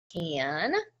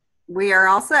can. We are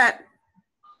all set.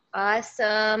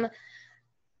 Awesome.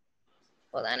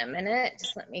 Hold on a minute.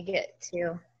 Just let me get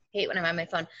to, hate when I'm on my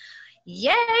phone.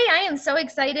 Yay, I am so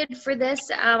excited for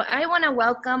this. I want to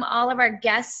welcome all of our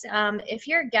guests. If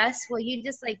you're a guest, will you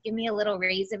just like give me a little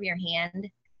raise of your hand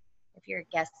if you're a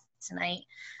guest tonight?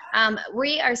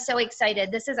 We are so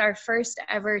excited. This is our first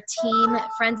ever team,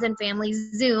 friends and family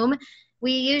Zoom.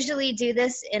 We usually do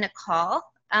this in a call,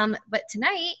 but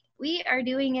tonight we are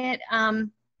doing it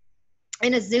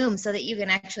in a Zoom so that you can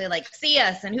actually like see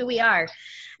us and who we are.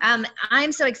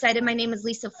 I'm so excited. My name is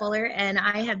Lisa Fuller, and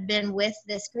I have been with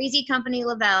this crazy company,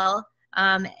 Lavelle,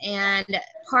 and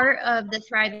part of the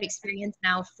Thrive experience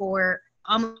now for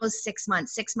almost 6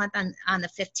 months, 6 months on the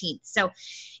 15th. So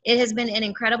it has been an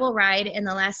incredible ride in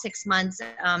the last 6 months.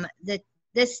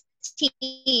 This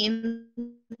team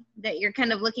that you're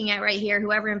kind of looking at right here,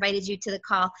 whoever invited you to the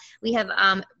call, we have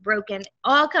broken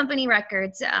all company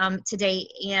records to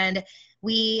date, and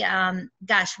we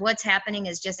gosh, what's happening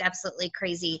is just absolutely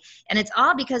crazy, and it's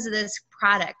all because of this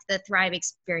product, the Thrive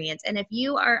experience. And if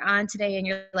you are on today and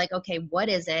you're like, okay, what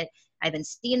is it? I've been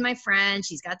seeing my friend,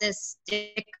 she's got this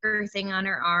sticker thing on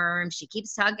her arm, she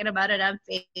keeps talking about it on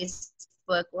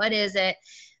Facebook, what is it?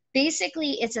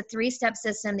 Basically, it's a 3-step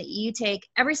system that you take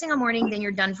every single morning, then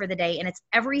you're done for the day, and it's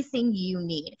everything you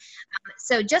need.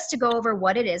 So just to go over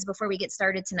what it is before we get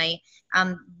started tonight,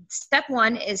 step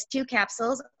 1 is 2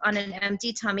 capsules on an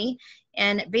empty tummy,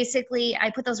 and basically I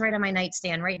put those right on my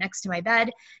nightstand, right next to my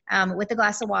bed, with a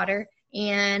glass of water,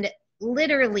 and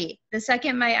literally the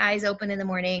second my eyes open in the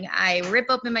morning, I rip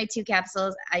open my 2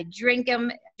 capsules, I drink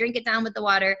it down with the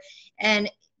water, and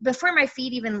before my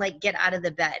feet even like get out of the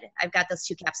bed, I've got those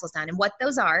 2 capsules down. And what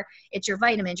those are, it's your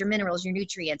vitamins, your minerals, your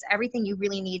nutrients, everything you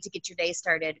really need to get your day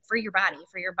started for your body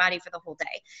for the whole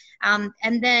day.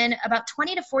 And then about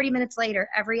 20 to 40 minutes later,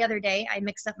 every other day, I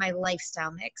mix up my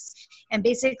lifestyle mix. And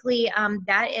basically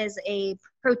that is a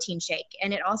protein shake.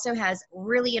 And it also has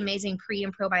really amazing pre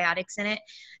and probiotics in it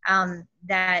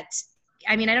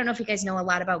I mean, I don't know if you guys know a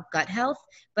lot about gut health,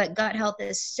 but gut health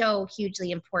is so hugely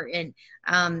important.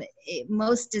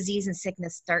 Most disease and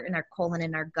sickness start in our colon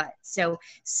and our gut. So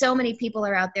many people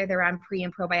are out there, they're on pre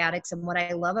and probiotics. And what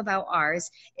I love about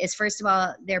ours is, first of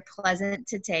all, they're pleasant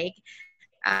to take.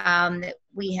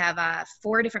 We have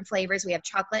 4 different flavors. We have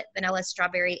chocolate, vanilla,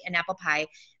 strawberry, and apple pie.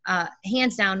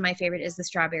 Hands down, my favorite is the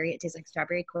strawberry. It tastes like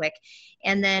strawberry quick.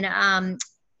 And then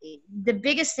the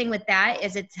biggest thing with that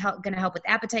is it's going to help with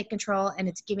appetite control, and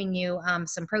it's giving you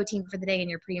some protein for the day and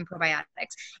your pre and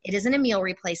probiotics. It isn't a meal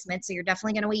replacement, so you're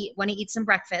definitely going to want to eat some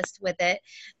breakfast with it,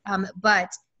 but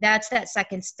that's that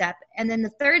second step. And then the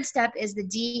third step is the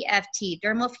DFT,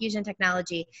 dermal fusion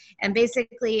technology. And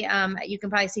basically, you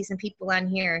can probably see some people on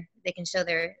here. They can show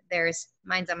theirs.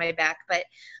 Mine's on my back, but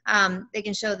they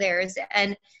can show theirs.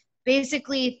 And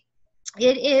basically,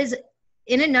 it is,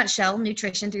 in a nutshell,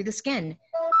 nutrition through the skin.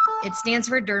 It stands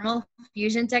for dermal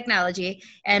fusion technology.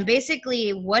 And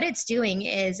basically what it's doing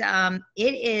is,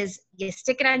 you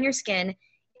stick it on your skin.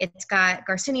 It's got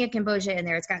Garcinia cambogia in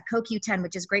there. It's got CoQ10,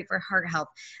 which is great for heart health.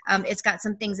 It's got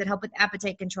some things that help with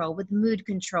appetite control, with mood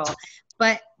control.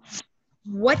 But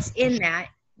what's in that,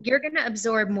 you're going to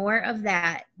absorb more of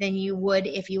that than you would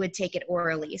if you would take it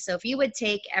orally. So if you would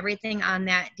take everything on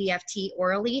that DFT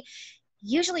orally,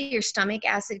 usually your stomach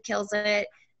acid kills it.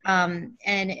 And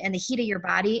the heat of your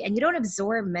body, and you don't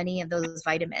absorb many of those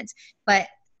vitamins. But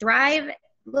Thrive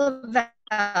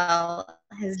Lavelle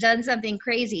has done something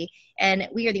crazy, and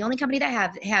we are the only company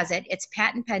that has it. It's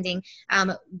patent pending.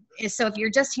 So if you're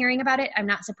just hearing about it, I'm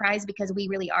not surprised, because we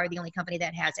really are the only company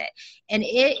that has it. And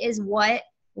it is what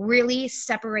really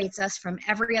separates us from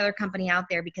every other company out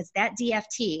there, because that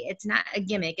DFT, it's not a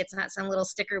gimmick. It's not some little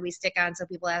sticker we stick on so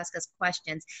people ask us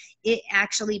questions. It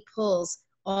actually pulls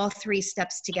all 3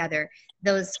 steps together.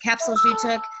 Those capsules you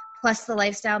took, plus the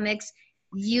lifestyle mix,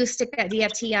 you stick that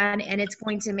DFT on, and it's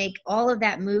going to make all of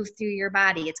that move through your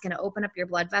body. It's going to open up your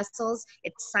blood vessels.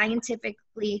 It's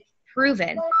scientifically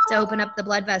proven to open up the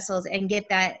blood vessels and get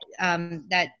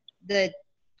the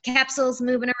capsules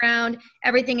moving around,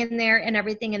 everything in there, and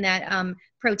everything in that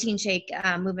protein shake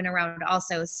moving around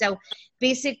also. So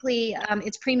basically,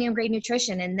 it's premium grade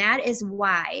nutrition, and that is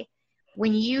why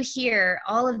when you hear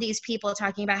all of these people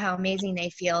talking about how amazing they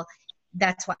feel,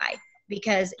 that's why.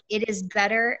 Because it is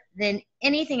better than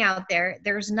anything out there.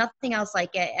 There's nothing else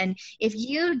like it. And if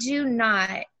you do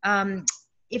not,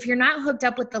 if you're not hooked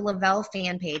up with the Lavelle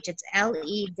fan page, it's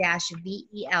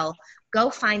LE-VEL, go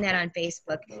find that on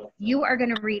Facebook. You are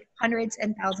going to read hundreds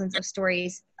and thousands of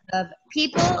stories of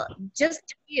people, just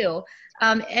a few.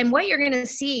 And what you're going to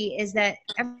see is that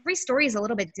every story is a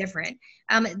little bit different.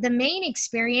 The main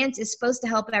experience is supposed to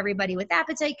help everybody with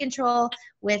appetite control,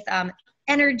 with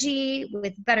energy,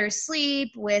 with better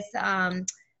sleep, with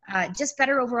just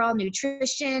better overall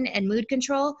nutrition and mood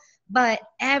control. But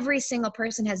every single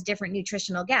person has different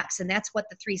nutritional gaps. And that's what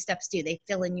the 3 steps do. They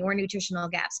fill in your nutritional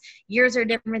gaps. Yours are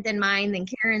different than mine, than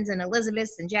Curran's and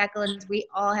Elizabeth's and Jaqueline's. We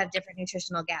all have different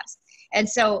nutritional gaps. And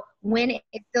so when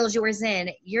it fills yours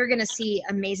in, you're going to see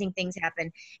amazing things happen.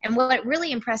 And what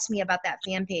really impressed me about that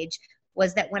fan page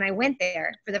was that when I went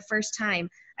there for the first time,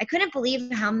 I couldn't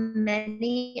believe how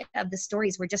many of the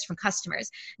stories were just from customers.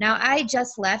 Now, I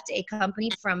just left a company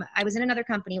I was in another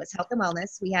company, it was health and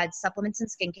wellness. We had supplements and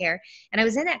skincare, and I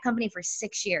was in that company for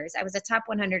 6 years. I was a top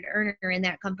 100 earner in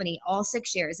that company all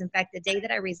 6 years. In fact, the day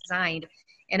that I resigned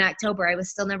in October, I was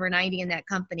still number 90 in that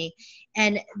company.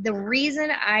 And the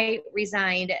reason I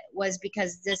resigned was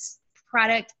because this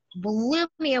product blew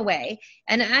me away.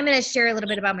 And I'm going to share a little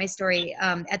bit about my story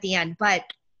at the end. But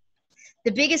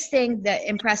the biggest thing that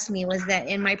impressed me was that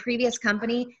in my previous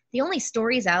company, the only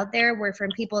stories out there were from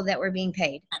people that were being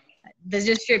paid, the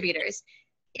distributors.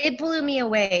 It blew me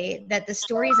away that the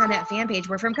stories on that fan page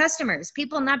were from customers,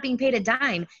 people not being paid a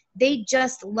dime. They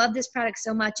just love this product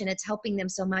so much and it's helping them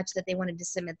so much that they wanted to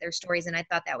submit their stories. And I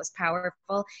thought that was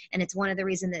powerful. And it's one of the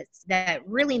reasons that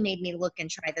really made me look and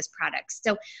try this product.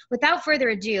 So without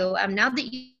further ado, now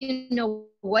that you know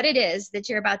what it is that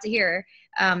you're about to hear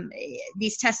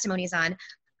these testimonies on,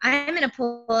 I'm going to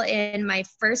pull in my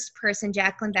first person,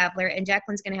 Jaqueline Babler, and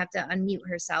Jaqueline's going to have to unmute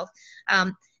herself.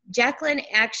 Jaqueline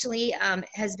actually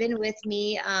has been with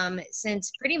me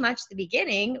since pretty much the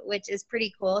beginning, which is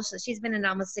pretty cool. So she's been in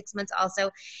almost 6 months also,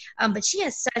 but she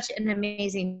has such an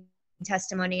amazing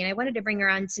testimony. And I wanted to bring her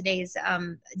on today's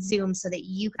Zoom so that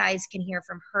you guys can hear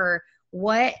from her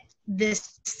what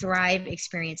this Thrive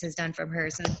experience has done from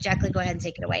her. So Jaqueline, go ahead and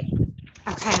take it away.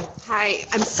 Okay. Hi.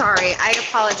 I'm sorry. I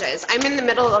apologize. I'm in the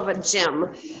middle of a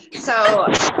gym.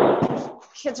 So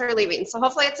kids are leaving. So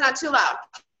hopefully it's not too loud.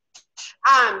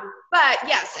 But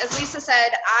yes, as Lisa said,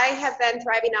 I have been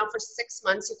thriving now for 6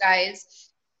 months, you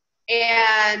guys.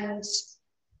 And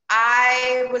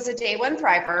I was a day 1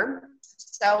 thriver.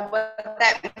 So what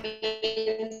that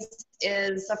means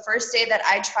is the first day that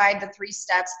I tried the 3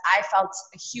 steps, I felt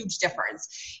a huge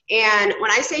difference. And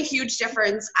when I say huge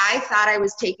difference, I thought I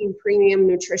was taking premium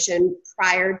nutrition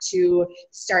prior to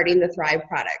starting the Thrive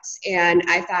products. And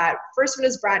I thought, first one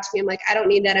was brought to me, I'm like, I don't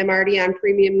need that. I'm already on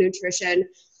premium nutrition.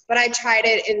 But I tried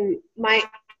it and my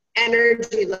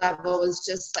energy level was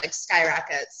just like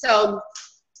skyrocket. So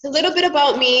a little bit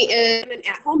about me is I'm an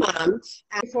at-home mom.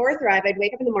 Before Thrive, I'd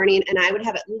wake up in the morning and I would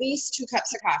have at least 2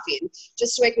 cups of coffee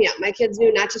just to wake me up. My kids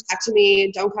knew not to talk to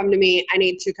me, don't come to me. I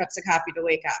need 2 cups of coffee to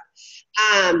wake up.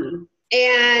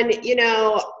 And, you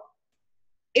know,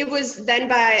 it was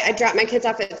then I dropped my kids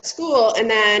off at school and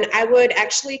then I would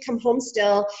actually come home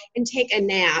still and take a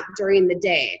nap during the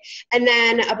day. And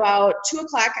then about 2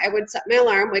 o'clock, I would set my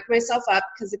alarm, wake myself up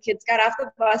because the kids got off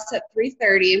the bus at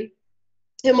 3:30.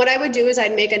 And what I would do is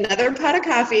I'd make another pot of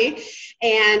coffee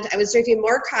and I was drinking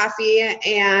more coffee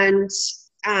and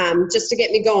just to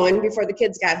get me going before the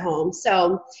kids got home.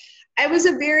 So I was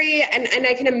a very, and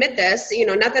I can admit this, you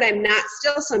know, not that I'm not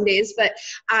still some days, but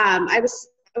I was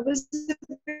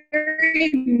a very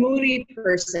moody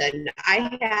person.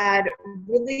 I had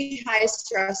really high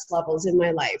stress levels in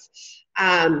my life.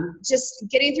 Just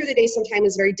getting through the day sometimes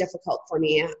is very difficult for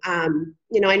me.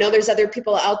 You know, I know there's other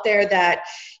people out there that,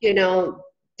 you know,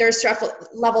 their stress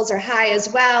levels are high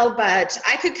as well, but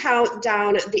I could count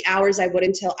down the hours I would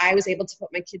until I was able to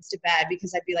put my kids to bed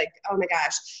because I'd be like, oh my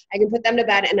gosh, I can put them to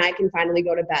bed and I can finally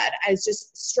go to bed. I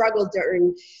just struggled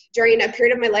during a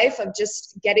period of my life of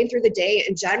just getting through the day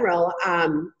in general. I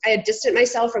had distanced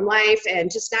myself from life and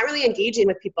just not really engaging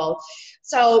with people.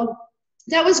 So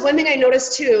that was one thing I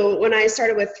noticed too when I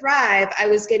started with Thrive. I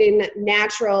was getting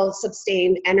natural,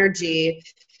 sustained energy.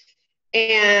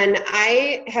 And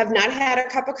I have not had a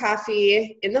cup of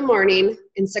coffee in the morning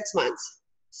in 6 months.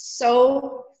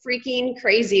 So freaking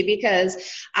crazy because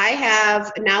I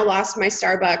have now lost my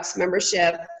Starbucks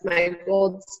membership, my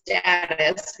gold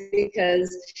status,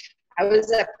 because I was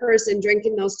that person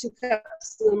drinking those 2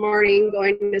 cups in the morning,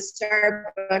 going to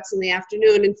Starbucks in the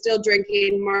afternoon and still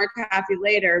drinking more coffee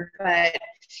later. But,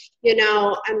 you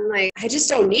know, I'm like, I just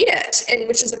don't need it, and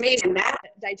which is amazing. That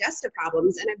digestive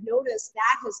problems, and I've noticed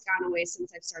that has gone away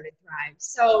since I've started Thrive.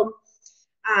 So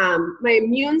my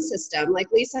immune system, like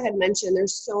Lisa had mentioned,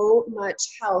 there's so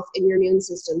much health in your immune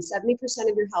system. 70%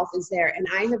 of your health is there, and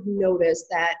I have noticed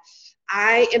that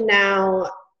I am now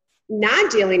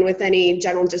not dealing with any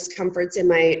general discomforts in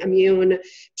my immune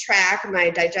tract, my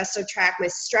digestive tract. My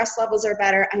stress levels are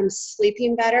better. I'm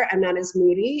sleeping better. I'm not as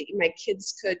moody. My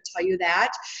kids could tell you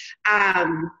that.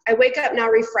 I wake up now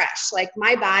refreshed. Like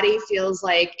my body feels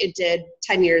like it did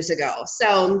 10 years ago.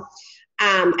 So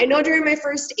I know during my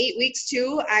first 8 weeks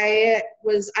too, I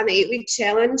was on the 8-week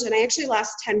challenge and I actually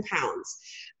lost 10 pounds.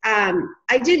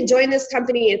 I didn't join this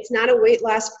company. It's not a weight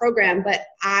loss program, but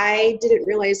I didn't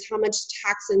realize how much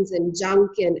toxins and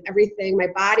junk and everything. My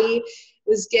body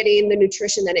was getting the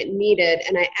nutrition that it needed,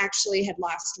 and I actually had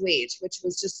lost weight, which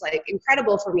was just like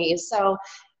incredible for me. So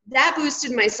that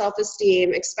boosted my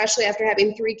self-esteem, especially after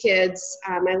having 3 kids.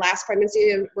 My last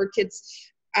pregnancy were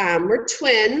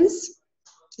twins.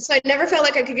 So I never felt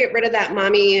like I could get rid of that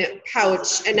mommy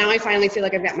pouch. And now I finally feel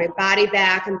like I've got my body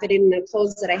back. I'm fitting in the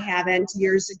clothes that I haven't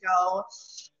years ago.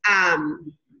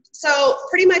 So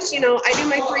pretty much, I do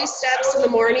my 3 steps in the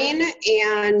morning,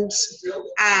 and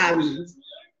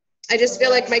I just feel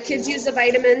like my kids use the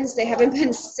vitamins. They haven't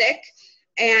been sick.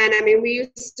 And I mean, we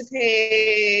used to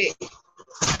pay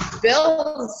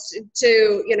bills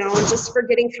to, just for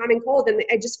getting common cold. And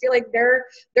I just feel like they're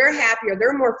happier.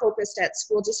 They're more focused at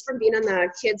school just from being on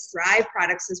the Kids Thrive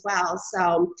products as well.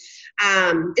 So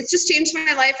it's just changed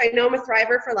my life. I know I'm a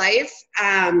thriver for life.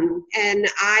 And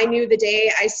I knew the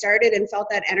day I started and felt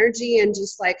that energy and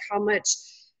just like how much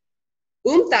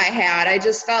oomph I had. I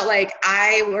just felt like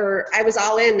I was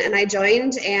all in, and I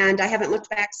joined, and I haven't looked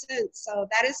back since. So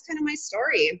that is kind of my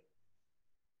story.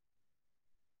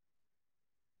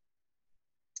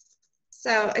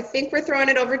 So I think we're throwing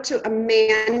it over to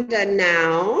Amanda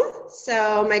now.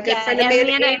 So my good friend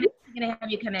Amanda. Amanda, I'm going to have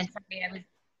you come in. Sorry,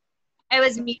 I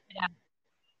was muted out.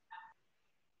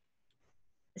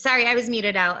 Sorry, I was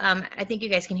muted out. I think you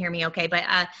guys can hear me okay. But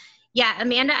yeah,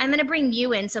 Amanda, I'm going to bring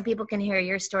you in so people can hear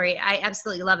your story. I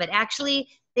absolutely love it. Actually,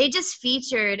 they just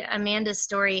featured Amanda's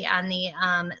story on the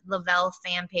Lavelle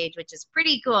fan page, which is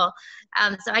pretty cool.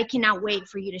 So I cannot wait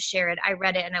for you to share it. I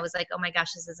read it and I was like, oh my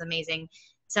gosh, this is amazing.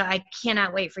 So I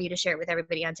cannot wait for you to share it with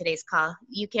everybody on today's call.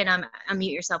 You can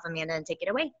unmute yourself, Amanda, and take it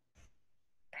away.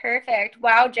 Perfect.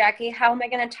 Wow, Jackie, how am I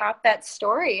going to top that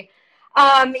story?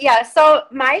 Yeah, so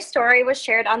my story was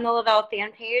shared on the Lavelle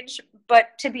fan page,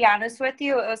 but to be honest with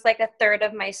you, it was like a third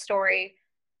of my story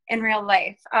in real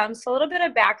life. So a little bit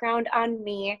of background on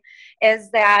me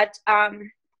is that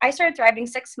I started thriving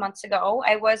 6 months ago.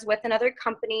 I was with another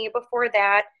company before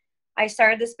that. I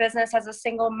started this business as a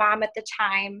single mom at the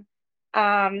time.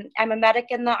 I'm a medic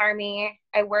in the Army.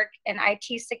 I work in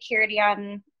IT security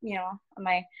on,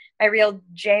 my real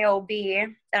job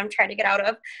that I'm trying to get out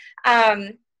of.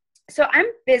 So I'm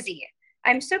busy.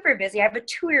 I'm super busy. I have a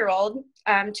 2-year-old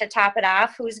to top it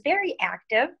off who's very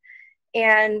active.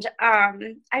 And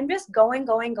I'm just going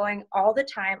all the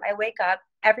time. I wake up.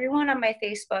 Everyone on my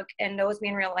Facebook and knows me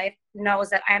in real life knows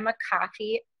that I'm a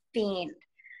coffee fiend.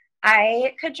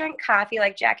 I could drink coffee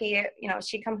like Jackie,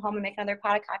 she'd come home and make another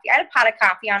pot of coffee. I had a pot of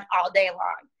coffee on all day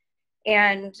long.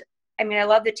 And I mean, I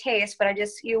love the taste, but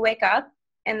you wake up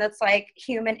and that's like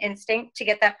human instinct to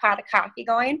get that pot of coffee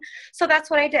going. So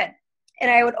that's what I did. And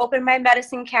I would open my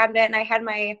medicine cabinet and I had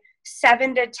my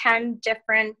 7 to 10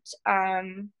 different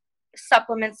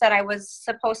supplements that I was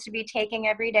supposed to be taking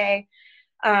every day.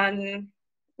 You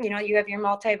have your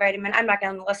multivitamin. I'm not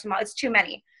going to list them all. It's too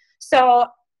many. So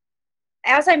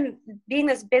as I'm being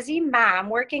this busy mom,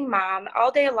 working mom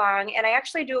all day long, and I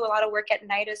actually do a lot of work at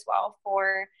night as well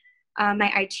for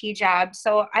my IT job.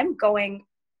 So I'm going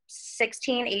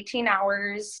 16, 18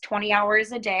 hours, 20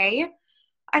 hours a day.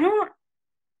 I don't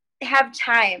have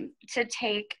time to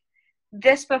take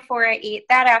this before I eat,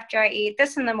 that after I eat,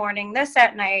 this in the morning, this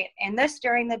at night, and this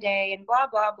during the day, and blah,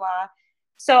 blah, blah.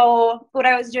 So what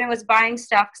I was doing was buying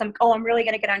stuff because I'm really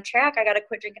going to get on track. I got to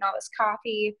quit drinking all this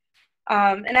coffee.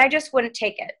 And I just wouldn't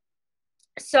take it.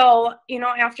 So,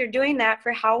 after doing that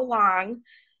for how long,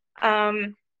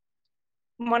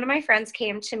 one of my friends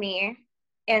came to me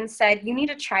and said, you need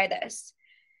to try this.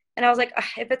 And I was like,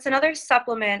 if it's another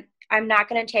supplement, I'm not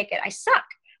going to take it. I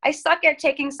suck at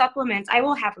taking supplements. I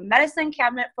will have a medicine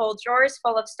cabinet full, drawers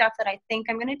full of stuff that I think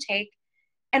I'm going to take,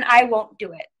 and I won't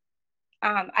do it.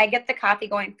 I get the coffee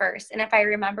going first. And if I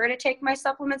remember to take my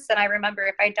supplements, then I remember.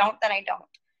 If I don't, then I don't.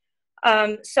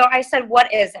 So I said,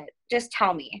 what is it? Just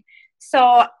tell me.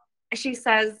 So she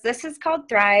says, this is called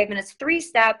Thrive, and it's 3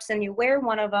 steps, and you wear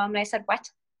one of them. And I said, what?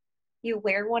 You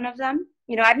wear one of them?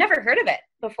 I've never heard of it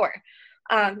before.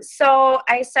 So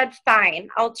I said, fine,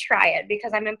 I'll try it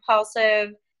because I'm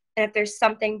impulsive. And if there's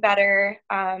something better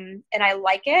and I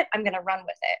like it, I'm going to run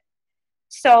with it.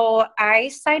 So I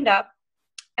signed up,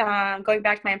 going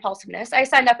back to my impulsiveness, I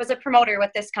signed up as a promoter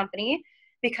with this company.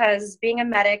 because being a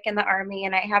medic in the Army,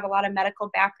 and I have a lot of medical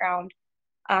background,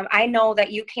 I know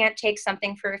that you can't take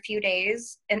something for a few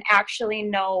days and actually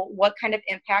know what kind of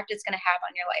impact it's going to have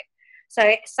on your life. So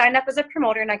I signed up as a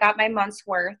promoter and I got my month's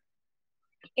worth.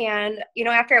 And, you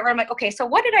know, after I ordered, I'm like, okay, so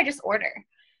what did I just order?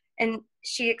 And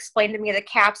she explained to me the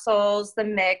capsules, the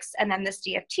mix, and then this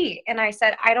DFT. And I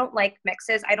said, I don't like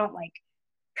mixes. I don't like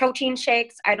protein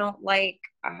shakes. I don't like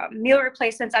meal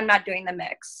replacements. I'm not doing the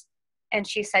mix. And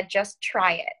she said, just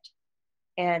try it.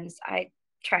 And I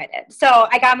tried it. So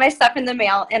I got my stuff in the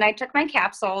mail and I took my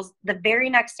capsules. The very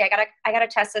next day, I gotta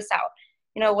test this out.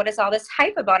 You know, what is all this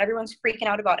hype about? Everyone's freaking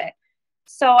out about it.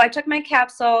 So I took my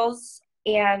capsules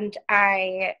and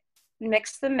I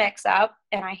mixed the mix up,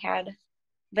 and I had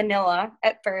vanilla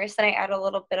at first, and I added a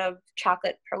little bit of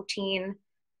chocolate protein,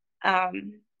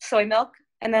 soy milk,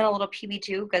 and then a little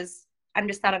PB2 because I'm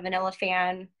just not a vanilla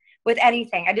fan with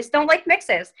anything. I just don't like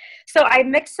mixes. So I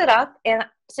mixed it up, and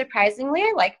surprisingly,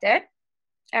 I liked it.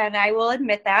 And I will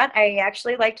admit that. I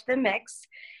actually liked the mix.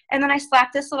 And then I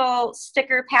slapped this little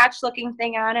sticker patch looking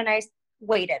thing on, and I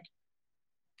waited.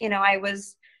 You know, I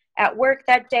was at work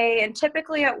that day, and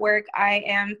typically at work, I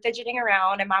am fidgeting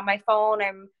around. I'm on my phone.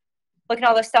 I'm looking at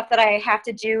all the stuff that I have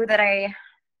to do that I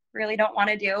really don't want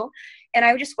to do. And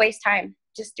I would just waste time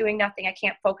just doing nothing. I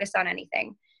can't focus on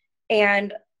anything.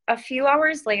 And a few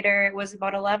hours later, it was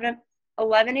about 11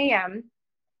 a.m.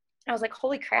 I was like,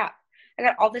 holy crap, I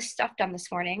got all this stuff done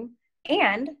this morning.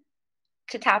 And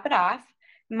to top it off,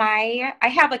 I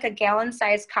have like a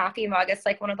gallon-sized coffee mug. It's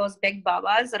like one of those big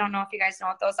Bubbas. I don't know if you guys know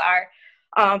what those are,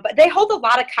 but they hold a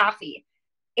lot of coffee.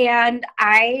 And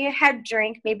I had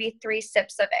drank maybe 3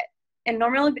 sips of it. And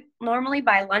normally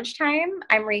by lunchtime,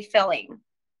 I'm refilling.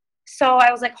 So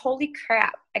I was like, holy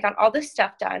crap, I got all this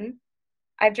stuff done.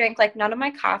 I've drank like none of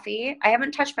my coffee. I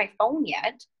haven't touched my phone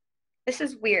yet. This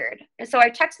is weird. And so I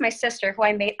text my sister, who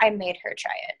I made her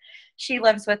try it. She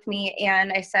lives with me,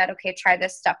 and I said, okay, try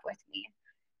this stuff with me.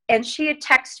 And she had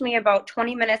texted me about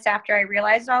 20 minutes after I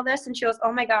realized all this, and she goes,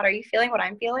 oh my God, are you feeling what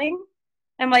I'm feeling?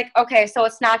 I'm like, okay, so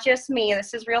it's not just me.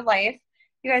 This is real life.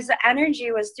 You guys, the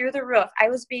energy was through the roof. I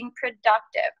was being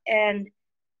productive, and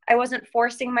I wasn't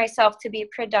forcing myself to be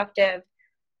productive.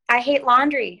 I hate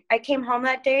laundry. I came home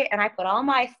that day, and I put all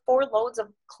my 4 loads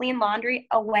of clean laundry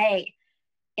away,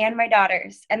 and my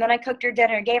daughter's. And then I cooked her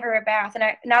dinner, gave her a bath. And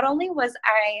not only was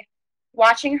I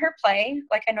watching her play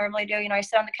like I normally do, you know, I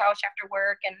sit on the couch after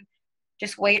work and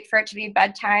just wait for it to be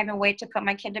bedtime and wait to put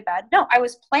my kid to bed. No, I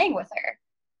was playing with her.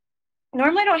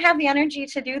 Normally I don't have the energy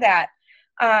to do that.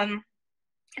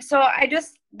 So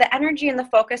the energy and the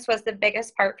focus was the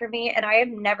biggest part for me, and I have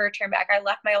never turned back. I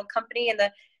left my old company and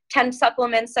the 10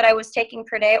 supplements that I was taking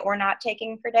per day or not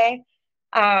taking per day.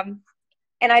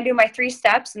 And I do my 3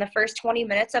 steps in the first 20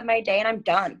 minutes of my day, and I'm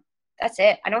done. That's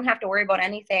it. I don't have to worry about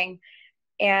anything.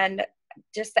 And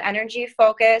just the energy,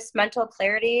 focus, mental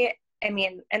clarity, I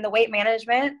mean, and the weight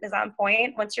management is on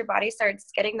point. Once your body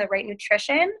starts getting the right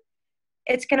nutrition,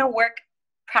 it's going to work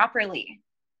properly.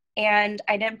 And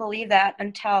I didn't believe that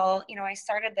until, you know, I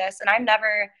started this, and I'm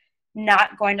never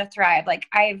not going to thrive. Like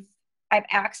I've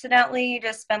accidentally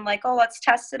just been like, oh, let's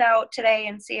test it out today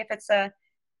and see if it's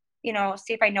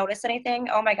see if I notice anything.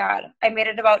 Oh my God, I made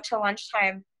it about to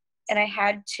lunchtime, and I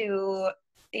had to,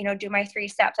 do my 3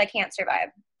 steps. I can't survive.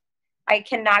 I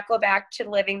cannot go back to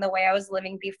living the way I was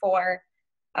living before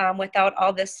without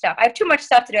all this stuff. I have too much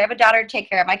stuff to do. I have a daughter to take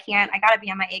care of. I got to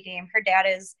be on my A game. Her dad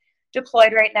is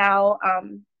deployed right now.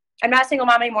 I'm not a single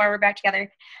mom anymore. We're back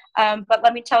together. But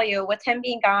let me tell you, with him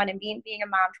being gone and being a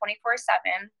mom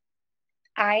 24/7,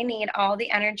 I need all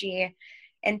the energy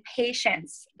and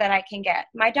patience that I can get.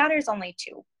 My daughter's only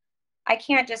 2. I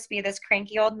can't just be this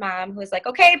cranky old mom who's like,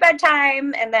 okay,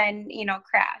 bedtime, and then,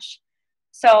 crash.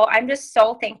 So I'm just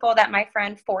so thankful that my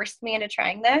friend forced me into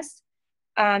trying this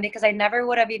because I never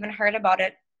would have even heard about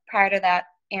it prior to that.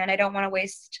 And I don't want to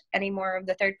waste any more of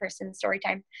the third person story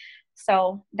time.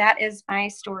 So that is my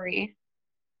story.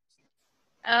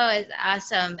 Oh, it's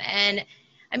awesome. And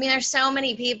I mean, there's so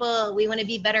many people, we want to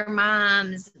be better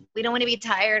moms. We don't want to be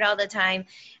tired all the time.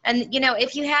 And,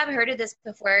 if you have heard of this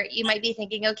before, you might be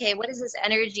thinking, okay, what is this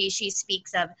energy she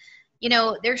speaks of?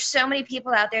 There's so many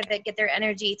people out there that get their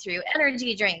energy through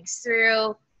energy drinks,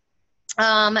 through,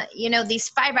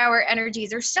 these 5-hour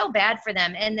energies are so bad for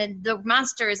them. And then the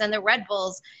Monsters and the Red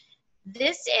Bulls.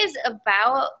 This is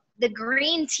about the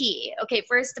green tea, okay,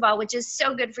 first of all, which is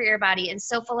so good for your body and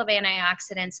so full of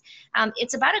antioxidants.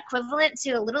 It's about equivalent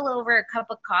to a little over a cup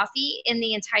of coffee in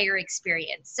the entire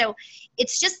experience. So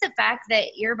it's just the fact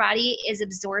that your body is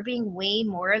absorbing way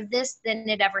more of this than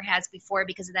it ever has before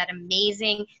because of that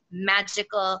amazing,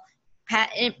 magical,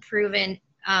 patent-proven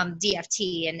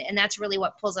DFT, and that's really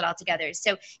what pulls it all together.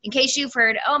 So in case you've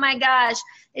heard, oh my gosh,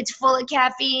 it's full of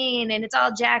caffeine and it's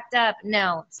all jacked up.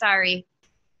 No, sorry,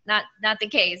 not the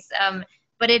case.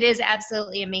 But it is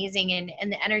absolutely amazing,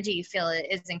 and the energy you feel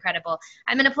is incredible.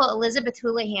 I'm going to pull Elizabeth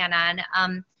Houlihan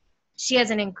on. She has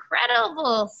an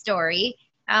incredible story.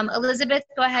 Elizabeth,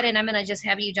 go ahead, and I'm going to just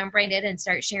have you jump right in and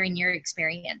start sharing your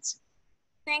experience.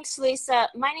 Thanks, Lisa.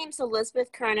 My name's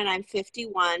Elizabeth Curran, and I'm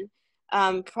 51.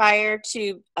 Prior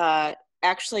to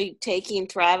actually taking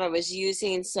Thrive, I was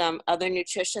using some other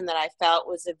nutrition that I felt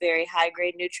was a very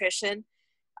high-grade nutrition.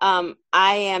 I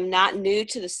am not new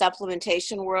to the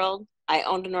supplementation world. I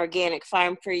owned an organic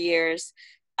farm for years.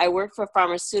 I work for a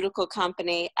pharmaceutical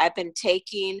company. I've been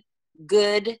taking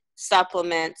good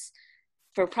supplements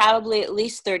for probably at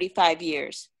least 35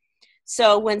 years.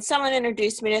 So when someone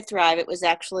introduced me to Thrive, it was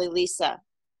actually Lisa.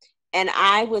 And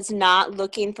I was not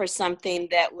looking for something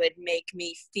that would make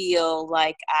me feel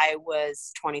like I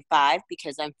was 25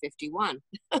 because I'm 51.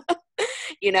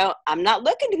 You know, I'm not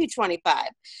looking to be 25.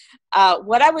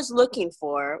 What I was looking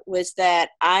for was that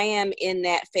I am in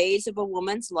that phase of a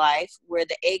woman's life where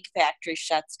the egg factory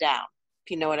shuts down,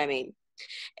 if you know what I mean.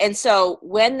 And so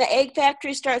when the egg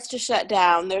factory starts to shut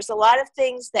down, there's a lot of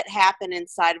things that happen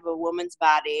inside of a woman's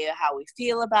body, how we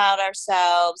feel about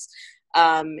ourselves,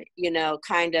 you know,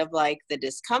 kind of like the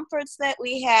discomforts that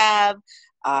we have,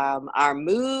 our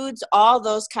moods, all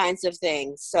those kinds of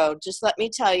things. So just let me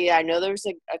tell you, I know there's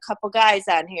a couple guys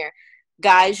on here.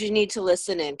 Guys, you need to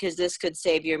listen in because this could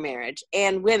save your marriage.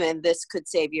 And women, this could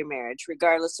save your marriage,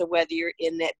 regardless of whether you're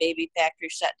in that baby factory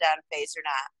shutdown phase or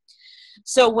not.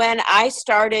 So when I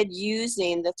started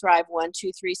using the Thrive 1,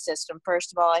 2, 3 system,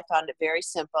 first of all, I found it very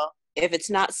simple. If it's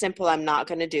not simple, I'm not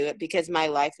going to do it because my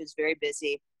life is very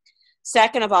busy.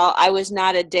 Second of all, I was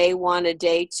not a day 1, a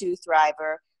day 2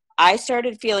 thriver. I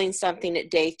started feeling something at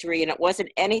day 3, and it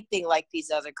wasn't anything like these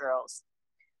other girls.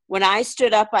 When I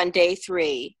stood up on day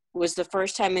 3 was the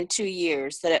first time in 2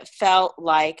 years that it felt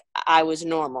like I was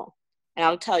normal. And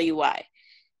I'll tell you why.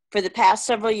 For the past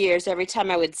several years, every time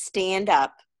I would stand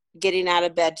up, getting out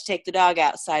of bed to take the dog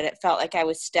outside, it felt like I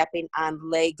was stepping on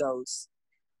Legos,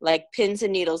 like pins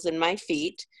and needles in my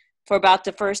feet for about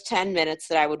the first 10 minutes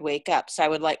that I would wake up. So I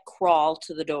would like crawl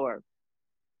to the door.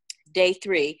 Day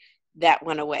 3, that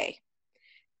went away.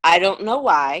 I don't know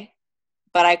why,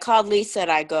 but I called Lisa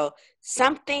and I go,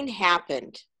 something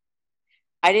happened.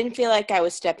 I didn't feel like I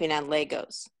was stepping on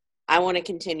Legos. I want to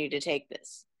continue to take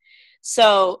this.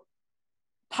 So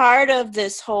part of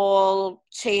this whole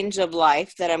change of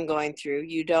life that I'm going through,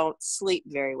 you don't sleep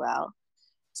very well.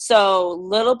 So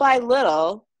little by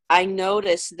little, I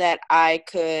noticed that I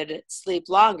could sleep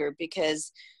longer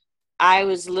because I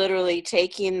was literally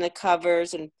taking the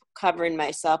covers and covering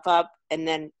myself up and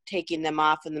then taking them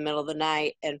off in the middle of the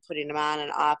night and putting them on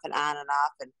and off and on and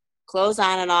off and clothes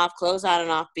on and off, clothes on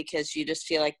and off, because you just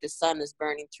feel like the sun is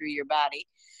burning through your body.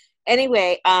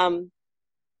 Anyway,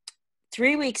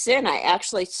 3 weeks in, I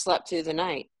actually slept through the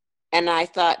night. And I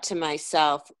thought to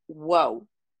myself, whoa,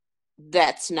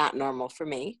 that's not normal for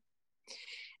me.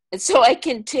 And so I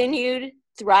continued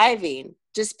thriving,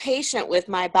 just patient with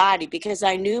my body, because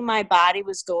I knew my body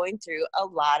was going through a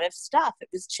lot of stuff. It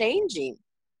was changing.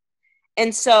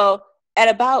 And so at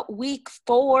about week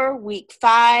 4, week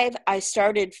 5, I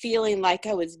started feeling like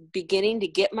I was beginning to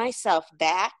get myself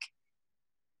back.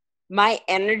 My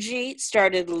energy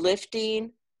started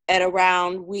lifting at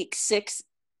around week 6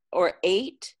 or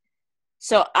 8.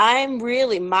 So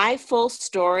my full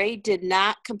story did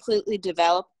not completely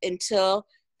develop until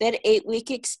that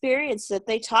 8-week experience that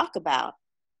they talk about.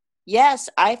 Yes,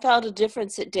 I felt a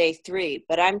difference at day 3,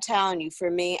 but I'm telling you,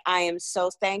 for me, I am so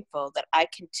thankful that I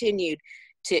continued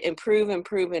to improve.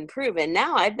 And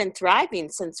now I've been thriving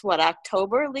since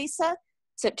October, Lisa?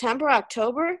 September,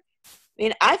 October? I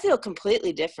mean, I feel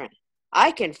completely different.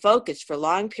 I can focus for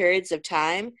long periods of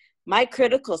time. My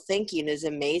critical thinking is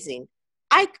amazing.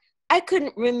 I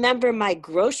couldn't remember my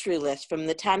grocery list from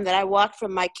the time that I walked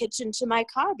from my kitchen to my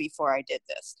car before I did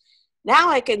this. Now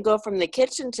I can go from the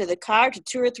kitchen to the car to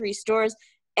 2 or 3 stores,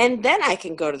 and then I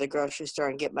can go to the grocery store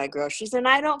and get my groceries, and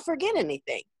I don't forget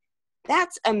anything.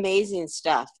 That's amazing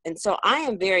stuff. And so I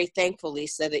am very thankful,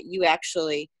 Lisa, that you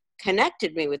actually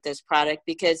connected me with this product,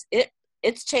 because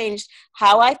it's changed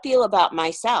how I feel about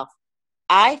myself.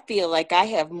 I feel like I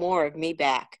have more of me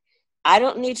back. I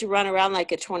don't need to run around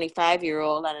like a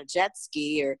 25-year-old on a jet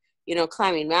ski or,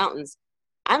 climbing mountains.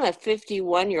 I'm a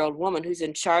 51-year-old woman who's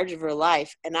in charge of her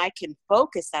life, and I can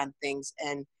focus on things,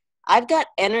 and I've got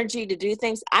energy to do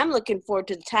things. I'm looking forward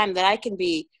to the time that I can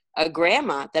be a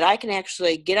grandma, that I can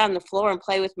actually get on the floor and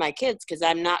play with my kids, because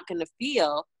I'm not going to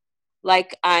feel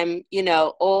like I'm, you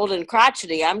know, old and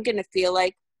crotchety. I'm going to feel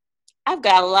like I've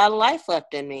got a lot of life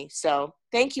left in me. So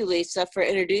thank you, Lisa, for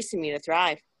introducing me to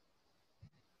Thrive.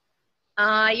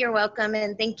 You're welcome,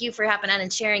 and thank you for hopping on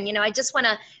and sharing. You know, I just want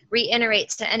to reiterate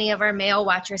to any of our male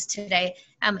watchers today,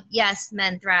 yes,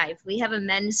 men thrive. We have a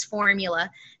men's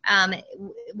formula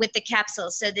with the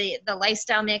capsules. So the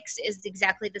lifestyle mix is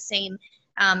exactly the same.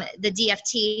 The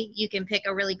DFT, you can pick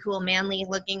a really cool manly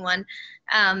looking one.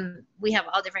 We have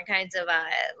all different kinds of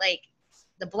like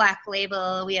the Black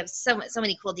Label. We have so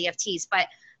many cool DFTs, but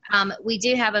we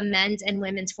do have a men's and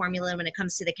women's formula when it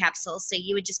comes to the capsules. So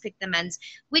you would just pick the men's.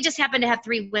 We just happen to have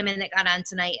 3 women that got on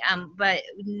tonight. But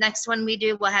next one we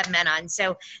do, we'll have men on.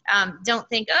 So don't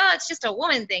think, oh, it's just a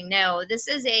woman thing. No, this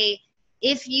is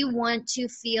if you want to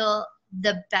feel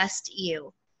the best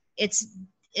you, it's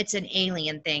an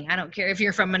alien thing. I don't care if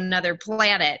you're from another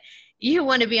planet. You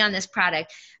want to be on this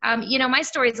product. You know, my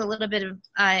story is a little bit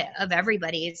of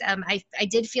everybody's. I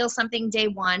did feel something day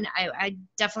one. I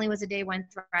definitely was a day one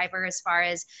thriver as far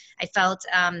as I felt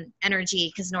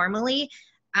energy, because normally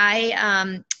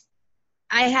I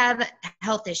have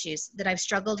health issues that I've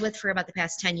struggled with for about the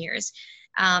past 10 years,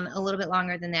 a little bit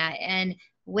longer than that. And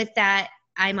with that,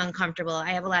 I'm uncomfortable.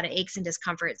 I have a lot of aches and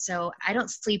discomfort, so I don't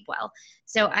sleep well.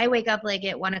 So I wake up like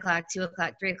at 1 o'clock, 2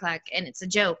 o'clock, 3 o'clock, and it's a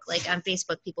joke. Like on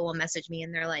Facebook, people will message me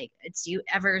and they're like, "It's you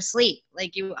ever sleep?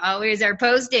 Like you always are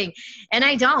posting." And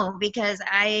I don't, because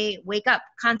I wake up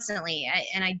constantly,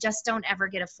 and I just don't ever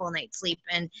get a full night's sleep.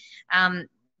 And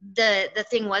the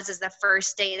thing is the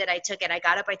first day that I took it, I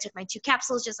got up, I took my 2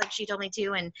 capsules just like she told me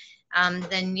to, and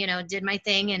then, you know, did my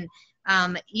thing. And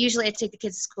usually I take the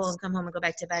kids to school and come home and go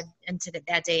back to bed. And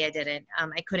that day I didn't.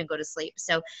 I couldn't go to sleep.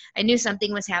 So I knew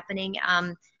something was happening.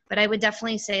 But I would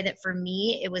definitely say that for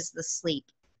me, it was the sleep.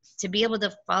 To be able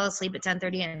to fall asleep at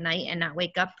 10:30 at night and not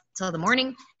wake up till the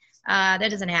morning, that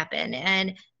doesn't happen.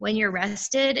 And when you're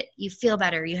rested, you feel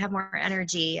better. You have more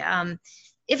energy.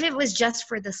 If it was just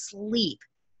for the sleep,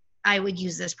 I would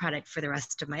use this product for the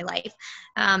rest of my life.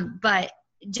 But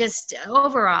just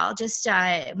overall, just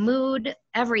mood,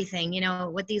 everything, you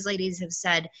know, what these ladies have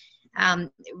said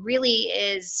really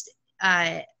is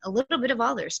a little bit of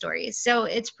all their stories. So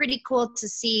it's pretty cool to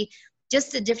see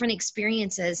just the different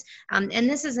experiences. And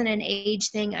this isn't an age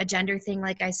thing, a gender thing.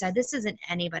 Like I said, this isn't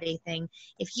anybody thing.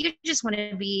 If you just want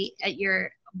to be at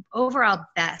your overall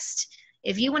best,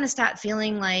 if you want to stop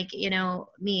feeling like, you know,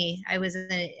 me, I was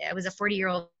a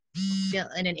 40-year-old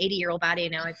in an 80-year-old body.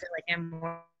 Now I feel like I'm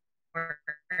more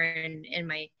in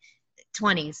my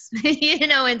 20s, you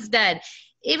know, instead.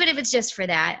 Even if it's just for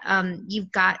that,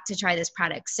 you've got to try this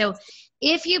product. So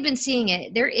if you've been seeing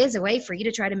it, there is a way for you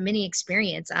to try to mini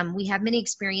experience. We have mini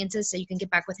experiences, so you can get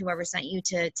back with whoever sent you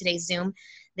to today's Zoom.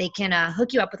 They can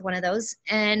hook you up with one of those.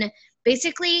 And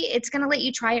basically, it's going to let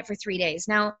you try it for 3 days.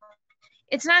 Now,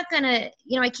 it's not going to,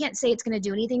 you know, I can't say it's going to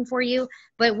do anything for you,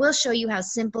 but we'll show you how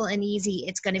simple and easy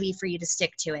it's going to be for you to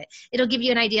stick to it. It'll give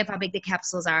you an idea of how big the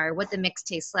capsules are, what the mix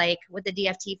tastes like, what the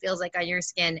DFT feels like on your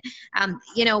skin,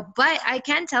 you know, but I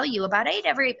can tell you about 8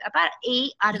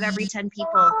 out of every 10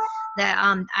 people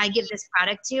that I give this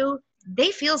product to,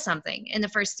 they feel something in the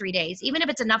first 3 days, even if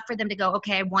it's enough for them to go,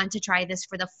 okay, I want to try this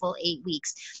for the full 8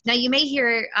 weeks. Now, you may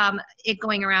hear it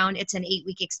going around, it's an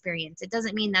 8-week experience. It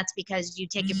doesn't mean that's because you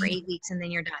take it for 8 weeks and then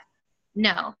you're done.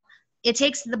 No, it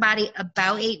takes the body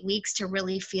about 8 weeks to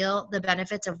really feel the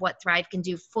benefits of what Thrive can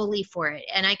do fully for it.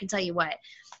 And I can tell you what,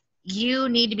 you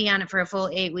need to be on it for a full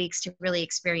 8 weeks to really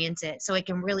experience it, so it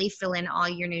can really fill in all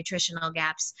your nutritional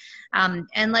gaps.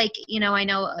 And like, you know, I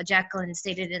know Jaqueline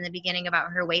stated in the beginning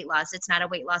about her weight loss. It's not a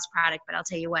weight loss product, but I'll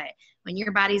tell you what, when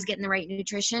your body's getting the right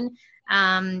nutrition,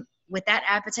 with that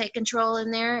appetite control in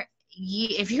there,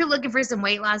 if you're looking for some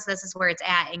weight loss, this is where it's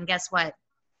at. And guess what?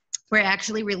 We're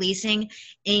actually releasing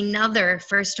another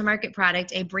first to market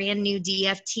product, a brand new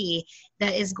DFT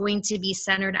that is going to be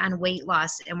centered on weight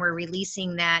loss. And we're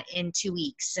releasing that in 2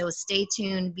 weeks. So stay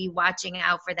tuned, be watching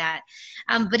out for that.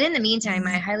 But in the meantime,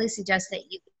 I highly suggest that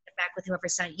you get back with whoever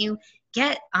sent you,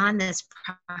 get on this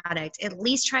product, at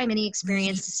least try a mini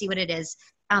experience to see what it is.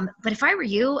 But if I were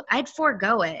you, I'd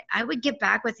forego it. I would get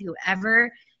back with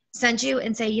whoever sent you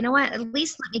and say, you know what, at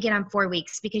least let me get on 4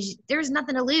 weeks, because there's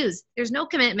nothing to lose. There's no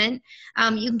commitment.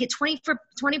 You can get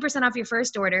 20% off your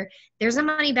first order. There's a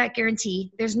money back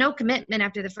guarantee. There's no commitment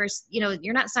after the first, you know,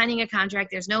 you're not signing a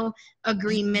contract. There's no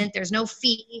agreement. There's no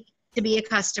fee to be a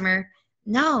customer.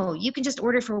 No, you can just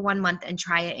order for 1 month and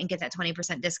try it and get that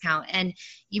 20% discount. And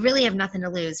you really have nothing to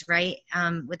lose, right?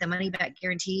 With the money back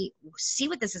guarantee, see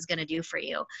what this is going to do for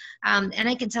you. And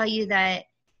I can tell you that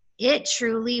it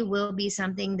truly will be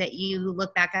something that you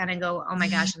look back on and go, oh my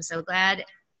gosh, I'm so glad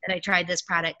that I tried this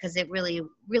product, because it really,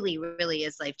 really, really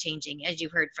is life-changing, as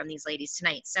you've heard from these ladies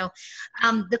tonight. So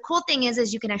the cool thing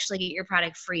is you can actually get your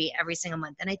product free every single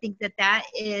month. And I think that that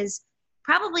is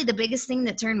probably the biggest thing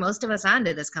that turned most of us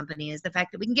onto this company, is the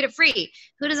fact that we can get it free.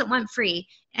 Who doesn't want free?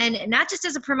 And not just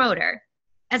as a promoter,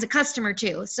 as a customer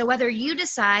too. So whether you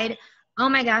decide, oh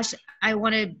my gosh, I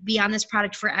want to be on this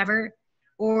product forever,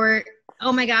 or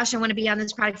oh my gosh, I want to be on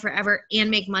this product forever and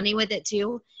make money with it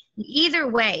too, either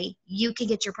way, you can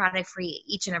get your product free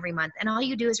each and every month. And all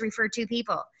you do is refer 2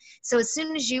 people. So as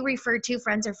soon as you refer 2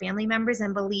 friends or family members,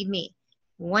 and believe me,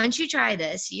 once you try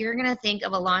this, you're going to think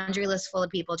of a laundry list full of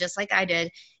people, just like I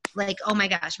did. Like, oh my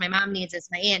gosh, my mom needs this,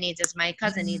 my aunt needs this, my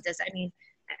cousin needs this. I mean,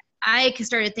 I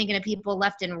started thinking of people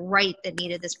left and right that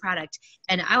needed this product.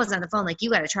 And I was on the phone like, you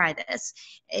got to try this.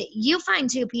 You find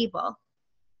 2 people,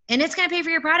 and it's going to pay for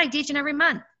your product each and every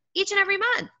month. Each and every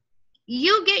month.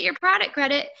 You get your product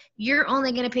credit. You're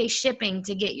only going to pay shipping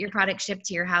to get your product shipped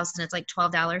to your house, and it's like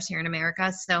 $12 here in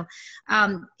America. So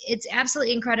it's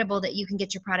absolutely incredible that you can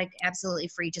get your product absolutely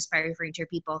free just by referring to your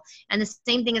people. And the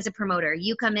same thing as a promoter.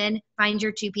 You come in, find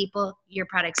your 2 people, your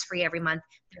product's free every month.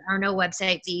 There are no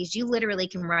website fees. You literally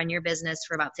can run your business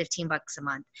for about $15 a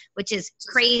month, which is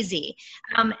crazy.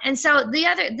 And so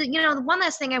the one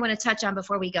last thing I want to touch on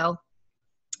before we go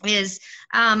is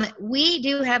we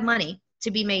do have money to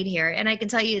be made here. And I can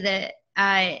tell you that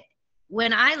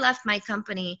when I left my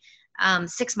company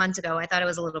 6 months ago, I thought it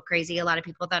was a little crazy. A lot of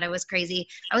people thought I was crazy.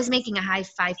 I was making a high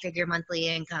 5-figure monthly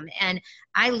income. And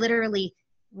I literally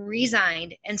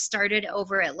resigned and started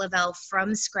over at Lavelle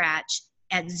from scratch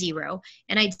at 0.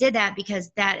 And I did that because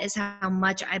that is how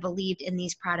much I believed in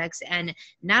these products. And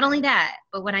not only that,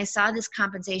 but when I saw this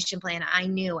compensation plan, I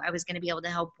knew I was going to be able to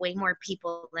help way more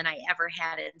people than I ever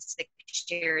had in 6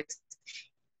 years.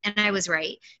 And I was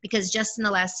right, because just in the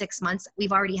last 6 months,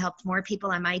 we've already helped more people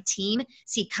on my team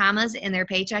see commas in their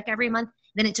paycheck every month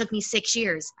than it took me 6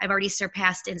 years. I've already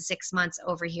surpassed in 6 months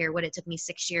over here what it took me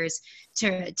 6 years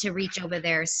to reach over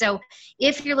there. So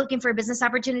if you're looking for a business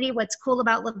opportunity, what's cool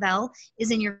about Lavelle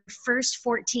is in your first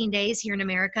 14 days here in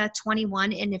America,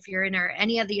 21, and if you're in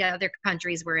any of the other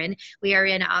countries we're in, we are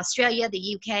in Australia,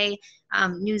 the UK,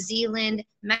 New Zealand,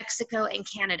 Mexico, and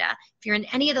Canada. If you're in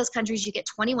any of those countries, you get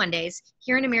 21 days.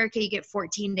 Here in America, you get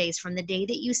 14 days from the day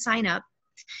that you sign up.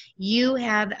 You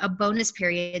have a bonus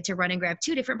period to run and grab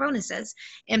 2 different bonuses.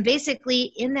 And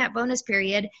basically in that bonus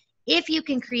period, if you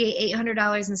can create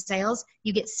 $800 in sales,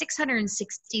 you get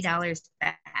 $660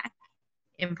 back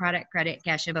in product credit,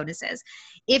 cash, and bonuses.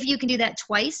 If you can do that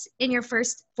twice in your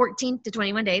first 14 to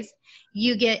 21 days,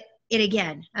 you get it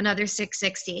again, another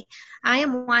 $660. I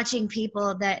am watching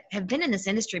people that have been in this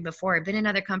industry before, have been in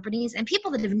other companies, and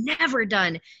people that have never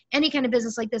done any kind of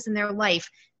business like this in their life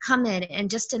come in and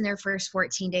just in their first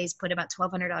 14 days put about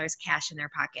 $1,200 cash in their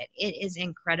pocket. It is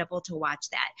incredible to watch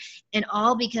that. And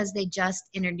all because they just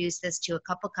introduced this to a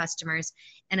couple customers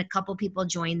and a couple people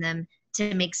joined them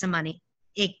to make some money.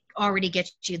 It already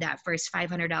gets you that first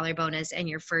 $500 bonus and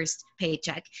your first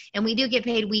paycheck. And we do get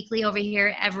paid weekly over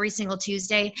here every single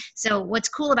Tuesday. So what's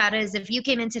cool about it is if you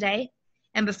came in today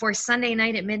and before Sunday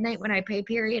night at midnight when our pay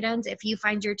period ends, if you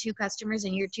find your 2 customers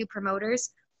and your 2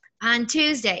 promoters, on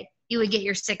Tuesday, you would get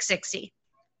your $660.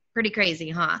 Pretty crazy,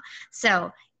 huh?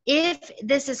 So if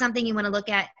this is something you want to look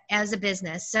at as a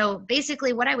business. So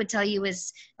basically what I would tell you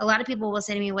is a lot of people will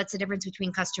say to me, what's the difference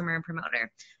between customer and promoter?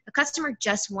 A customer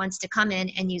just wants to come in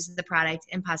and use the product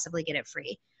and possibly get it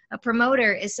free. A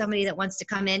promoter is somebody that wants to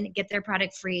come in, get their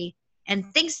product free,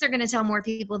 and thinks they're going to tell more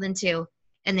people than 2,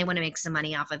 and they want to make some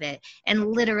money off of it.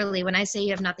 And literally, when I say you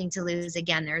have nothing to lose,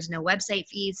 again, there's no website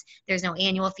fees, there's no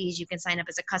annual fees. You can sign up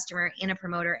as a customer and a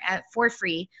promoter for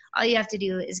free. All you have to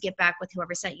do is get back with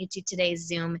whoever sent you to today's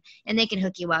Zoom, and they can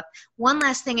hook you up. One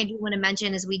last thing I do want to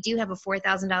mention is we do have a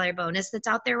 $4,000 bonus that's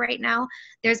out there right now.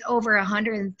 There's over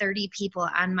 130 people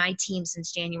on my team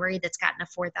since January that's gotten a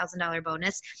 $4,000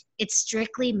 bonus. It's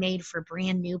strictly made for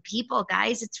brand new people,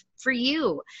 guys. It's for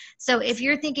you. So if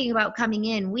you're thinking about coming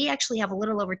in, we actually have a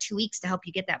little over 2 weeks to help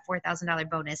you get that $4,000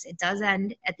 bonus. It does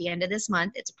end at the end of this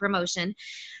month. It's a promotion.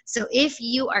 So if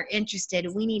you are interested,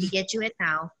 we need to get you it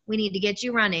now. We need to get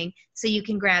you running so you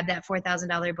can grab that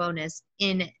 $4,000 bonus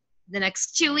in the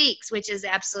next 2 weeks, which is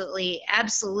absolutely,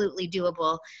 absolutely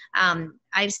doable.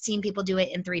 I've seen people do it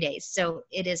in 3 days. So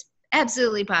it is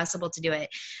absolutely possible to do it.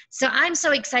 So I'm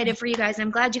so excited for you guys. I'm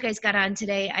glad you guys got on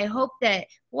today. I hope that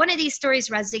one of these stories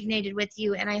resonated with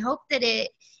you, and I hope that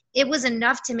it was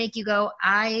enough to make you go,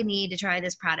 I need to try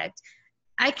this product.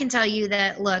 I can tell you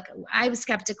that, look, I was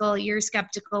skeptical. You're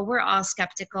skeptical. We're all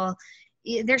skeptical.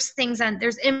 There's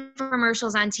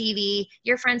infomercials on TV.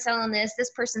 Your friend selling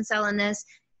this person selling this.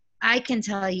 I can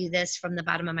tell you this from the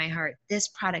bottom of my heart. This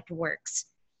product works.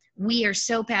 We are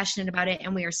so passionate about it,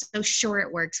 and we are so sure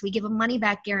it works. We give a money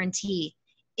back guarantee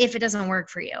if it doesn't work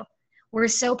for you. We're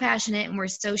so passionate and we're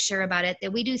so sure about it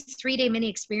that we do 3-day mini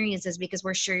experiences because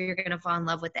we're sure you're going to fall in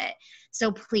love with it.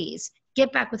 So please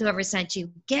get back with whoever sent you.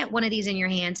 Get one of these in your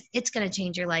hands. It's going to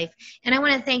change your life. And I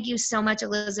want to thank you so much,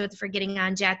 Elizabeth, for getting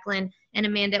on. Jacqueline and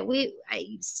Amanda,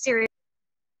 I seriously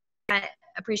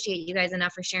appreciate you guys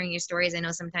enough for sharing your stories. I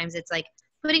know sometimes it's like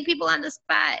putting people on the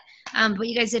spot, but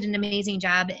you guys did an amazing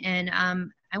job. And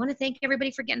I want to thank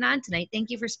everybody for getting on tonight. Thank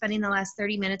you for spending the last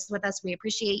 30 minutes with us. We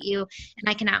appreciate you. And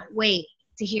I cannot wait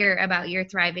to hear about your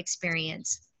Thrive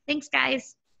experience. Thanks,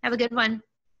 guys. Have a good one.